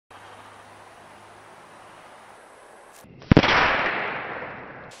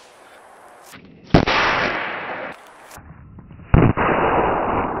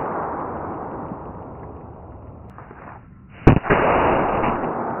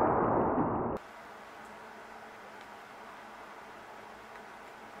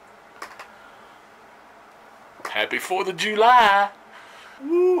Happy 4th of July!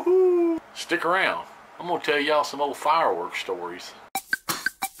 Woohoo! Stick around. I'm gonna tell y'all some old fireworks stories.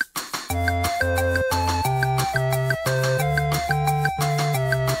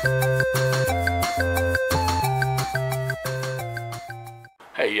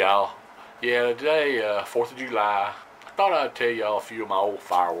 Hey y'all. Yeah, today, 4th of July, I thought I'd tell y'all a few of my old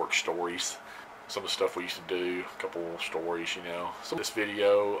fireworks stories. Some of the stuff we used to do, a couple of stories, you know. So this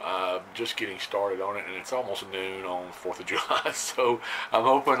video, just getting started on it, and it's almost noon on 4th of July, so I'm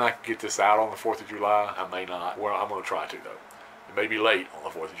hoping I can get this out on the 4th of July. I may not. Well, I'm going to try to, though. It may be late on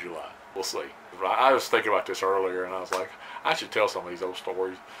the 4th of July. We'll see. I was thinking about this earlier, and I was like, I should tell some of these old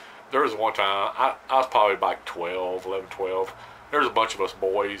stories. There was one time, I was probably like 11, 12. There was a bunch of us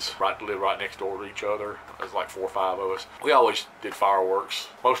boys lived right next door to each other. There's like 4 or 5 of us. We always did fireworks.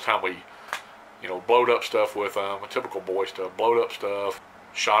 Most of the time we, you know, blowed up stuff with them, typical boy stuff, blowed up stuff,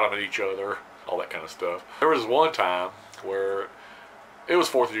 shot them at each other, all that kind of stuff. There was one time where it was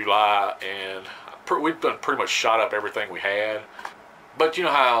 4th of July and we'd done pretty much shot up everything we had. But you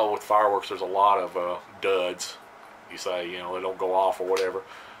know how with fireworks there's a lot of duds. You say, you know, they don't go off or whatever.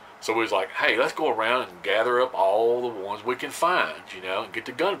 So we was like, hey, let's go around and gather up all the ones we can find, you know, and get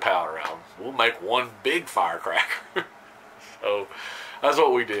the gunpowder out. We'll make one big firecracker. So that's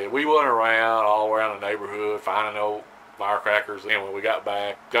what we did. We went around all around the neighborhood finding old firecrackers. And when we got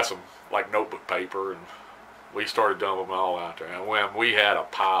back, got some like notebook paper, and we started dumping them all out there. And when we had a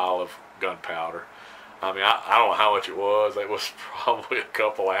pile of gunpowder, I mean, I don't know how much it was. It was probably a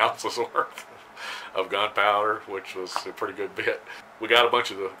couple ounces worth of gunpowder, which was a pretty good bit. We got a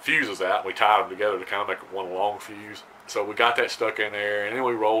bunch of the fuses out, and we tied them together to kind of make one long fuse. So we got that stuck in there, and then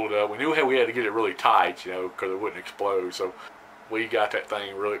we rolled it up. We knew how we had to get it really tight, you know, because it wouldn't explode. So we got that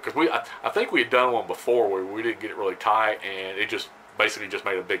thing really, because I think we had done one before where we didn't get it really tight, and it just basically just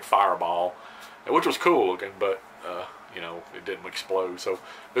made a big fireball, which was cool looking, but you know, it didn't explode. So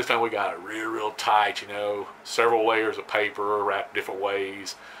this time we got it real tight, you know, several layers of paper wrapped different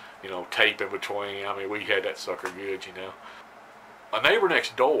ways, you know, tape in between. I mean, we had that sucker good, you know. A neighbor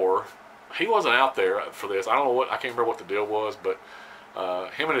next door, he wasn't out there for this. I don't know what, I can't remember what the deal was, but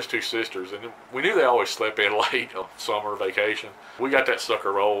him and his 2 sisters, and we knew they always slept in late on summer vacation. We got that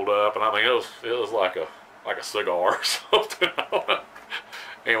sucker rolled up, and I mean, it was like a cigar or something.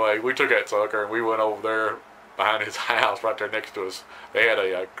 Anyway, we took that sucker and we went over there behind his house, right there next to us. They had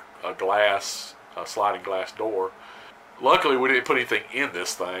a sliding glass door. Luckily, we didn't put anything in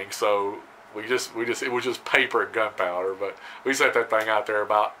this thing, so it was just paper and gunpowder. But we set that thing out there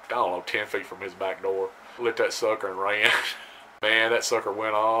about, I don't know, 10 feet from his back door. Lit that sucker and ran. Man, that sucker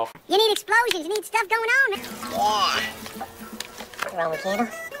went off. You need explosions. You need stuff going on. Yeah. Roll the candle.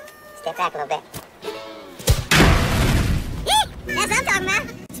 Step back a little bit. Yeah, that's what I'm talking about.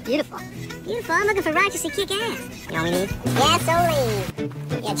 It's beautiful. Beautiful. I'm looking for righteously kick ass. You know what we need? Gasoline.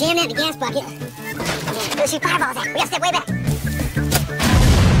 Yeah, jam that in the gas bucket. Yeah, let's shoot fireballs at. We gotta step way back.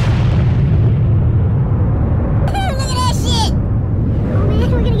 Look at that shit. Oh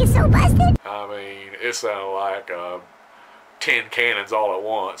man, we're gonna get so busted. I mean, it sounded like 10 cannons all at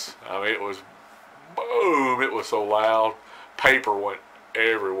once. I mean, it was boom. It was so loud. Paper went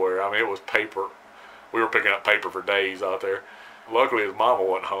everywhere. I mean, it was paper. We were picking up paper for days out there. Luckily, his mama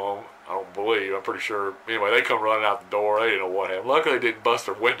wasn't home. I don't believe. I'm pretty sure. Anyway, they come running out the door. They didn't know what happened. Luckily, they didn't bust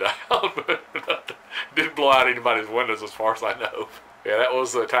their window out. But didn't blow out anybody's windows as far as I know. Yeah, that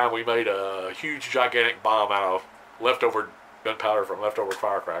was the time we made a huge, gigantic bomb out of leftover gunpowder from leftover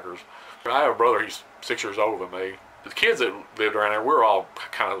firecrackers. I have a brother. He's 6 years older than me. The kids that lived around there, we were all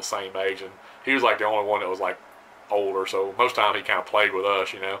kind of the same age, and he was like the only one that was like older. So most of the time, he kind of played with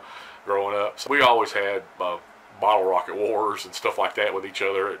us, you know, growing up. So we always had bottle rocket wars and stuff like that with each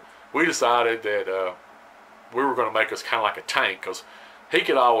other. We decided that we were going to make us kind of like a tank, because he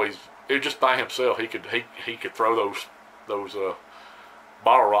could always, just by himself, he could throw those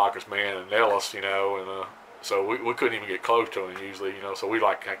bottle rockets, man, and nail us, you know, and so we couldn't even get close to him usually, you know, so we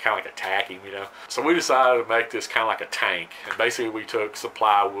like kind of like attack him, you know. So we decided to make this kind of like a tank, and basically we took some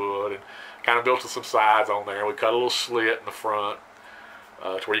plywood and kind of built some sides on there. We cut a little slit in the front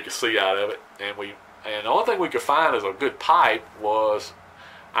to where you could see out of it, and the only thing we could find as a good pipe was,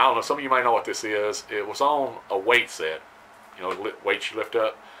 I don't know, some of you might know what this is. It was on a weight set, you know, weights you lift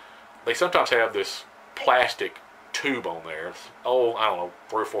up. They sometimes have this plastic tube on there. It's, I don't know,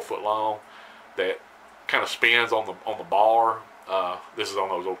 3 or 4 foot long, that kind of spins on the bar. This is on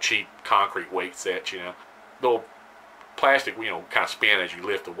those old cheap concrete weight sets, you know. Little plastic, you know, kind of spin as you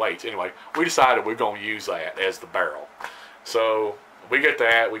lift the weights. Anyway, we decided we're going to use that as the barrel. So we get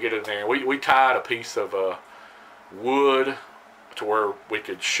that, we get it in there. We tied a piece of wood to where we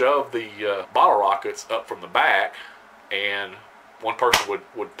could shove the bottle rockets up from the back, and one person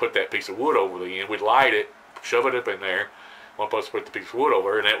would put that piece of wood over the end. We'd light it, shove it up in there. One person put the piece of wood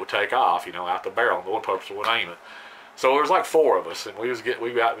over, and it would take off, you know, out the barrel. The one person would aim it. So there was like 4 of us, and we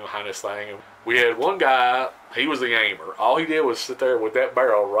got behind this thing. And we had one guy. He was the aimer. All he did was sit there with that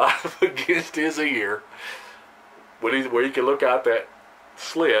barrel right up against his ear, where he could look out that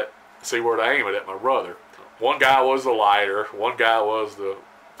slit, and see where to aim it at my brother. One guy was the lighter. One guy was that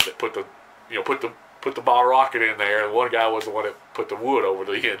put the bottle rocket in there, and one guy was the one that put the wood over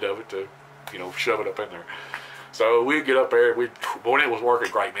the end of it to, you know, shove it up in there. So we'd get up there. When it was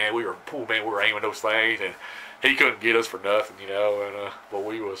working great, man, we were aiming those things, and he couldn't get us for nothing, you know. And but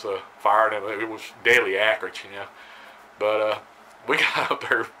we was firing him. It was deadly accurate, you know. But we got up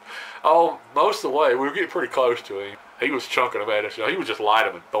there, most of the way. We were getting pretty close to him. He was chunking them at us. You know, he would just light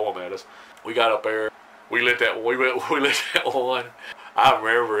them and throw them at us. We got up there. We lit that one. I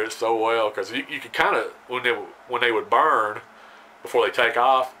remember it so well because you could kind of, when they would burn before they take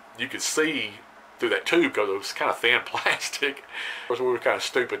off, you could see through that tube because it was kind of thin plastic. Of course, we were kind of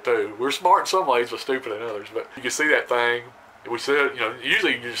stupid too. We were smart in some ways, but stupid in others. But you could see that thing. We said, you know,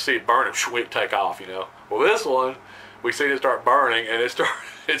 usually you just see it burn and it take off, you know. Well, this one, we see it start burning, and it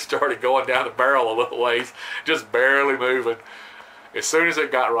started going down the barrel a little ways, just barely moving. As soon as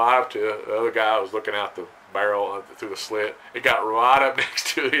it got right up to the other guy who was looking out the barrel through the slit, it got right up next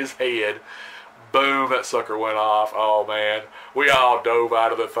to his head. Boom, that sucker went off. Oh, man. We all dove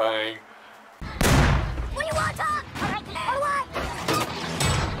out of the thing. What do you want, Tom? All right, what?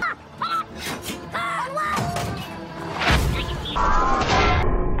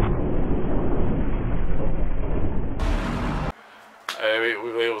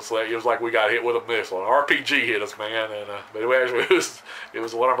 It was like we got hit with a missile. An RPG hit us, man, and but it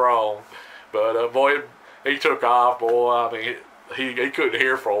was one of our own. But boy, he took off. Boy, I mean, he couldn't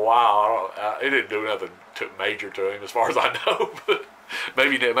hear for a while. It didn't do nothing major to him, as far as I know. But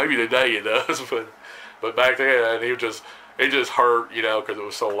maybe today it does. But back then, it just hurt, you know, because it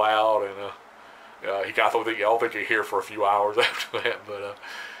was so loud, and I don't think he'd hear for a few hours after that.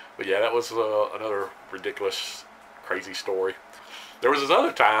 But yeah, that was another ridiculous, crazy story. There was this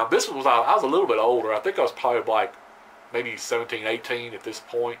other time. I was a little bit older. I think I was probably like maybe 17, 18 at this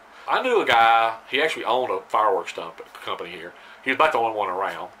point. I knew a guy. He actually owned a fireworks company here. He was about the only one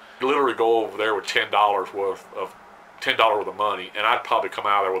around. He'd literally go over there with $10 worth of money, and I'd probably come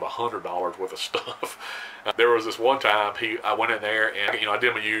out of there with $100 worth of stuff. There was this one time I went in there, and you know, I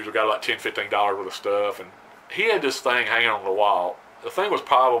did my usual, got like $10, $15 worth of stuff, and he had this thing hanging on the wall. The thing was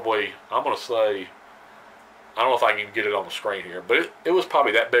probably, I'm gonna say, I don't know if I can even get it on the screen here, but it was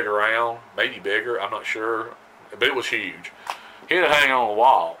probably that big around, maybe bigger, I'm not sure, but it was huge. He had it hanging on the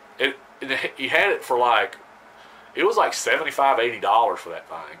wall. He had it for like, it was like $75, $80 for that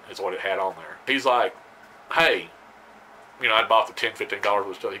thing, is what it had on there. He's like, hey, you know, I'd bought the $10, $15 worth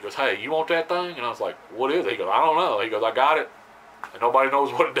of stuff. He goes, hey, you want that thing? And I was like, what is it? He goes, I don't know. He goes, I got it, and nobody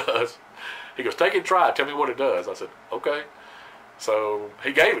knows what it does. He goes, take it and try it. Tell me what it does. I said, okay. So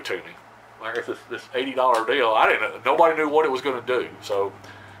he gave it to me. Like this $80 deal. Nobody knew what it was going to do. So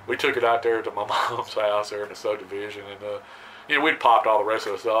we took it out there to my mom's house there in the subdivision, and you know, we'd popped all the rest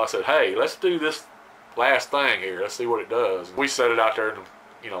of the stuff. I said, hey, let's do this last thing here. Let's see what it does. And we set it out there,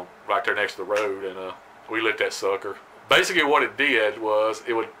 you know, right there next to the road, and we lit that sucker. Basically, what it did was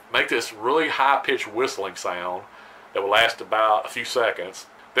it would make this really high-pitched whistling sound that would last about a few seconds.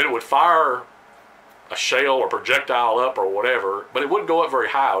 Then it would fire a shell or projectile up or whatever, but it wouldn't go up very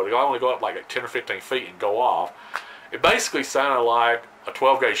high. It would only go up like 10 or 15 feet and go off. It basically sounded like a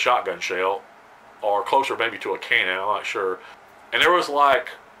 12-gauge shotgun shell, or closer maybe to a cannon, I'm not sure. And there was like,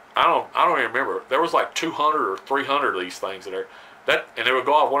 I don't even remember, there was like 200 or 300 of these things in there. And they would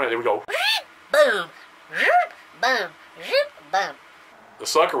go off one end, they would go boom, boom, boom. The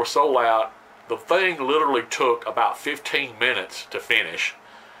sucker was so loud, the thing literally took about 15 minutes to finish.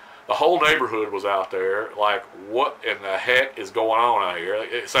 The whole neighborhood was out there, like, what in the heck is going on out here?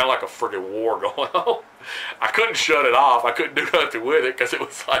 It sounded like a friggin' war going on. I couldn't shut it off. I couldn't do nothing with it because it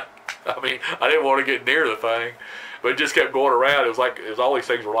was like, I mean, I didn't want to get near the thing. But it just kept going around. It was all these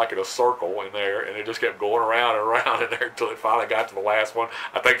things were like in a circle in there, and it just kept going around and around in there until it finally got to the last one.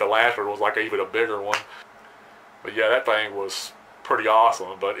 I think the last one was like even a bigger one. But yeah, that thing was pretty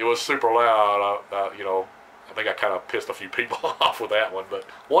awesome, but it was super loud, you know. I think I kind of pissed a few people off with that one. But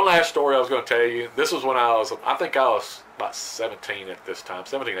one last story I was going to tell you. This was when I think I was about 17 at this time,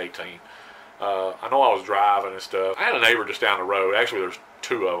 17, 18. I know I was driving and stuff. I had a neighbor just down the road. Actually, there's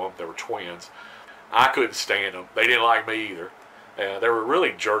two of them. They were twins. I couldn't stand them. They didn't like me either. They were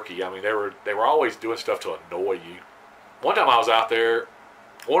really jerky. I mean, they were always doing stuff to annoy you. One time I was out there,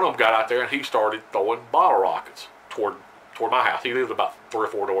 one of them got out there and he started throwing bottle rockets toward my house. He lived about 3 or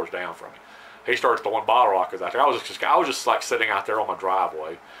 4 doors down from me. He started throwing bottle rockets out there. I was just like sitting out there on my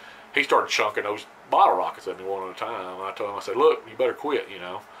driveway. He started chunking those bottle rockets at me one at a time. And I told him, I said, look, you better quit, you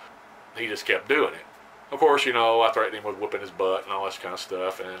know. He just kept doing it. Of course, you know, I threatened him with whipping his butt and all this kind of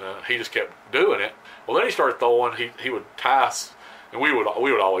stuff, and he just kept doing it. Well, then he started throwing. He would tie, and we would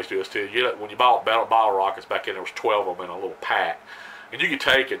always do this too. When you bought bottle rockets back then, there was 12 of them in a little pack, and you could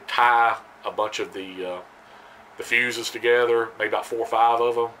take and tie a bunch of the fuses together, maybe about 4 or 5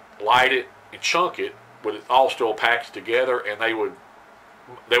 of them, light it and chunk it with it all still packed together, and they would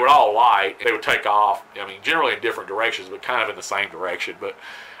all light. They would take off. I mean, generally in different directions, but kind of in the same direction. But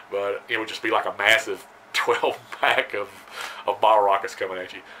it would just be like a massive 12 pack of bottle rockets coming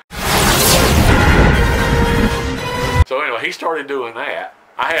at you. So anyway, he started doing that.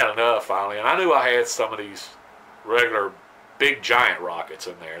 I had enough finally, and I knew I had some of these regular big giant rockets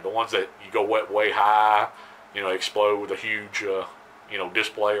in there, the ones that you go way high, you know, explode with a huge you know,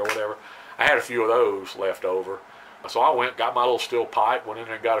 display or whatever. I had a few of those left over, so I went, got my little steel pipe, went in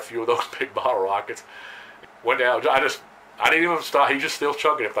there and got a few of those big bottle rockets. Went down. I didn't even stop. He just still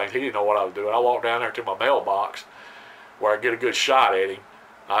chunking at things. He didn't know what I was doing. I walked down there to my mailbox where I get a good shot at him.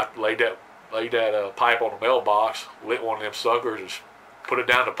 I laid that pipe on the mailbox, lit one of them suckers, and put it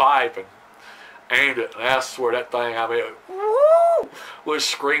down the pipe and aimed it. And I swear that thing, I mean, woo, was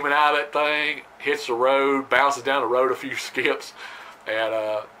screaming out of that thing, hits the road, bounces down the road a few skips,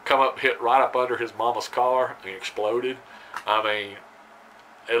 and come up, hit right up under his mama's car and exploded. I mean,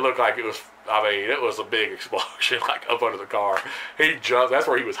 it looked like it was. I mean, it was a big explosion, like up under the car. He jumped. That's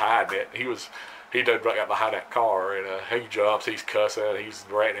where he was hiding it. He got behind that car, and he jumps. He's cussing. He's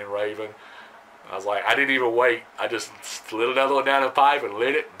ranting and raving. I was like, I didn't even wait. I just slid another one down the pipe and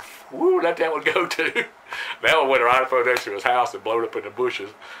lit it. And, woo, let that one go too. That one went right up next to his house and blowed up in the bushes.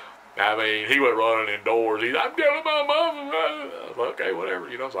 I mean, he went running indoors. He's, I'm telling my mom. I was like, okay, whatever,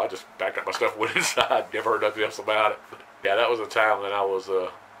 you know. So I just packed up my stuff and went inside. Never heard nothing else about it. Yeah, that was a time that I was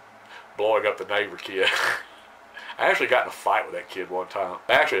blowing up the neighbor kid. I actually got in a fight with that kid one time.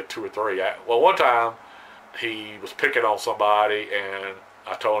 Actually, 2 or 3. Well, one time he was picking on somebody, and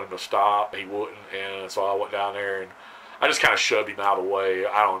I told him to stop. He wouldn't, and so I went down there and I just kind of shoved him out of the way.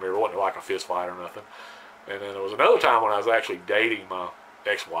 I don't remember. It wasn't like a fist fight or nothing. And then there was another time when I was actually dating my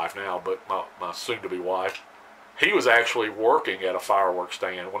ex-wife now, but my soon-to-be wife. He was actually working at a fireworks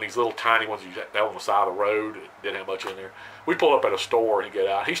stand, one of these little tiny ones you had on the side of the road. It didn't have much in there. We pull up at a store and he get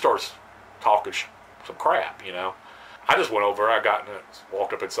out. He starts talking some crap, you know. I just went over. I got in it,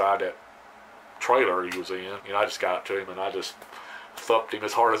 walked up inside that trailer he was in. You know, I just got up to him and I just thumped him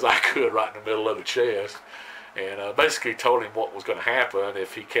as hard as I could right in the middle of the chest, and basically told him what was going to happen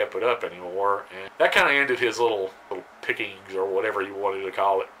if he kept it up anymore. And that kind of ended his little pickings or whatever you wanted to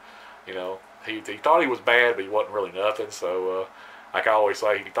call it, you know. He thought he was bad, but he wasn't really nothing. So, like I always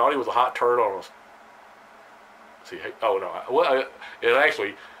say, he thought he was a hot turd on a... See, oh no, well, it actually,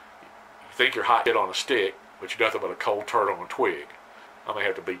 you think you're hot shit on a stick, but you're nothing but a cold turd on a twig. I may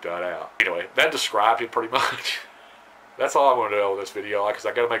have to beat that out. Anyway, that described him pretty much. That's all I'm going to do with this video, because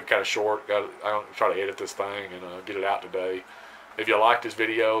I got to make it kind of short. I'm going to try to edit this thing and get it out today. If you like this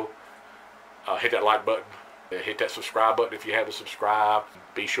video, hit that like button. Hit that subscribe button if you haven't subscribed.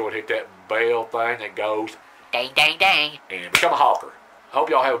 Be sure to hit that bell thing that goes dang, dang, dang, and become a hawker. I hope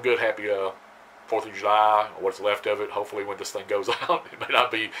y'all have a good, happy 4th of July, or what's left of it. Hopefully when this thing goes out,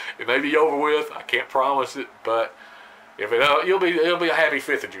 it may be over with. I can't promise it, but if it it'll be a happy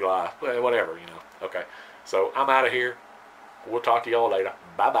 5th of July. Whatever, you know. Okay, so I'm out of here. We'll talk to y'all later.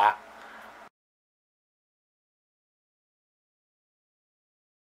 Bye-bye.